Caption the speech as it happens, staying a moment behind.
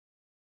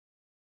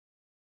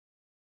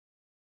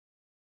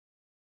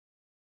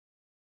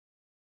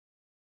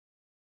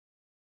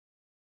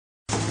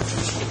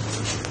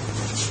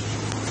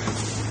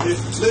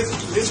Listen.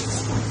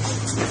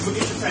 Look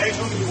at your tag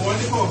on you going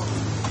in the car.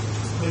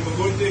 Then we'll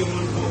go to the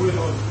with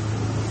on.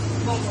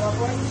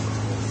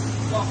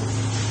 No.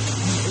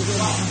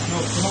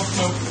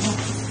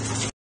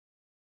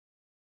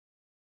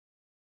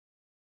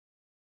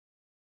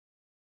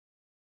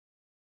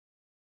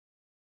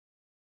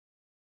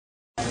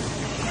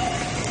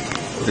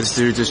 This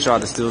dude just tried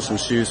to steal some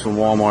shoes from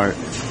Walmart.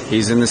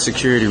 He's in the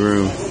security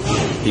room.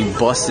 He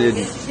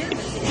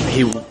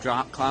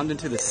climbed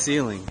into the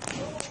ceiling.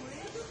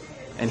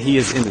 And he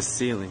is in the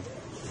ceiling,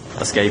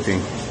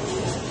 escaping.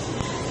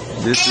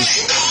 This is,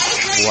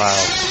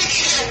 wow.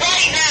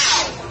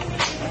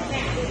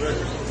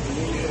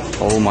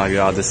 Oh my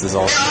God, this is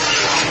awesome.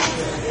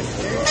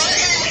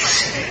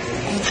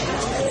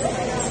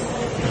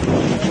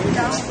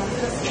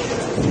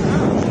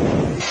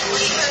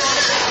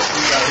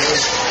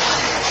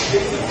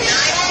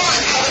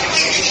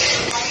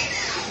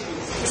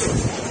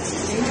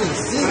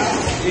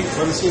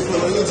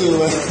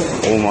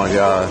 Oh my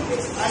God.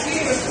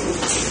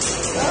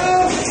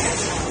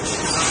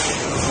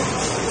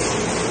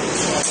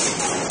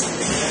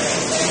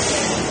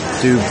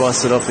 Dude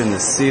busted up in the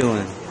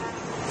ceiling.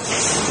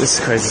 This is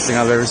the craziest thing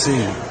I've ever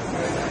seen.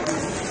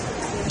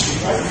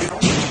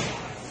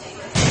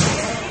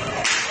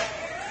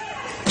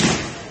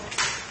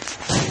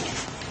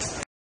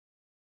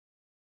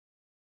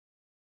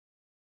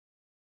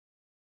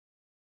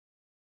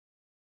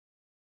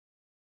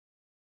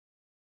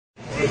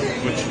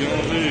 What you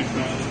gonna do?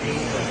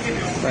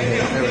 Right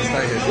here.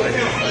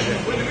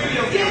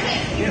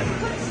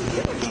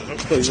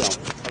 Please don't.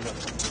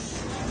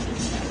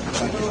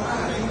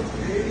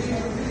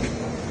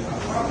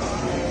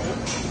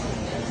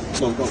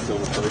 Come on,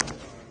 film it, please.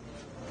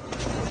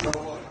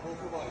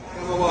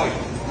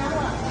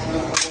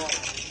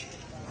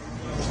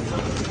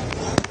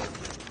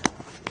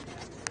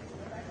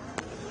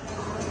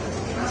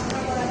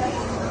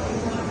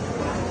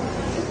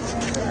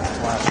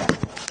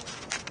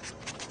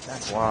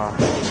 That's wow.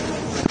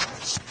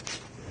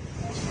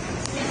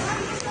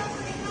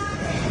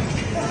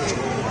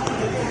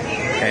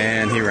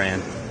 And he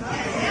ran.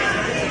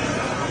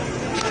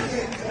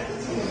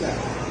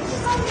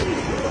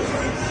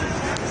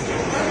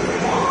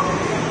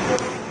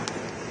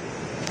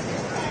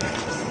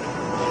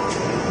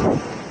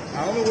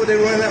 I don't know what they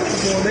run out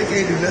for. They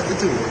can't do nothing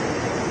to it.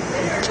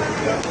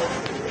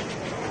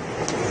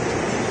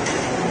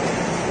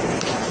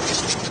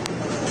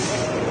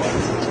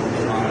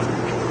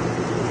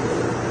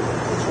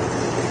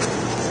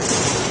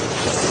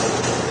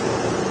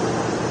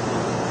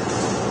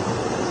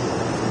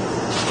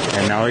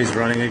 And now he's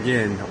running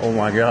again. Oh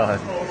my God.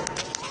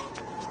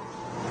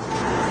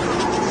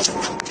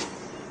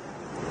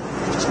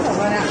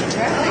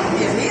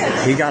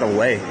 He got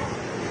away.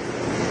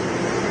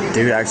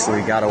 Dude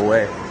actually got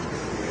away.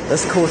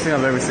 That's the coolest thing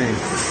I've ever seen.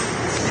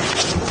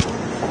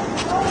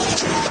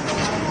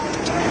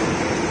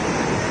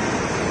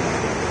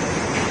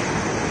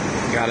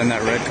 Got in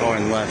that red car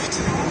and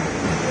left.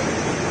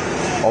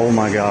 Oh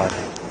my God.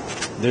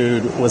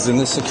 Dude was in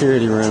the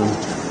security room,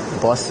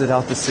 busted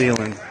out the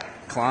ceiling,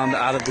 climbed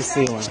out of the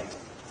ceiling.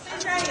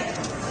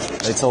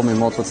 They told me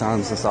multiple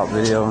times to stop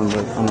videoing,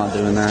 but I'm not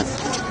doing that.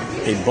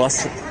 He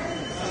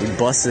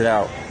busted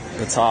out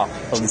the top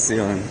of the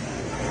ceiling,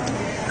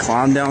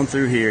 climbed down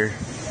through here,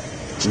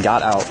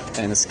 got out,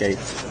 and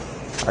escaped.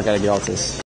 I gotta get off this.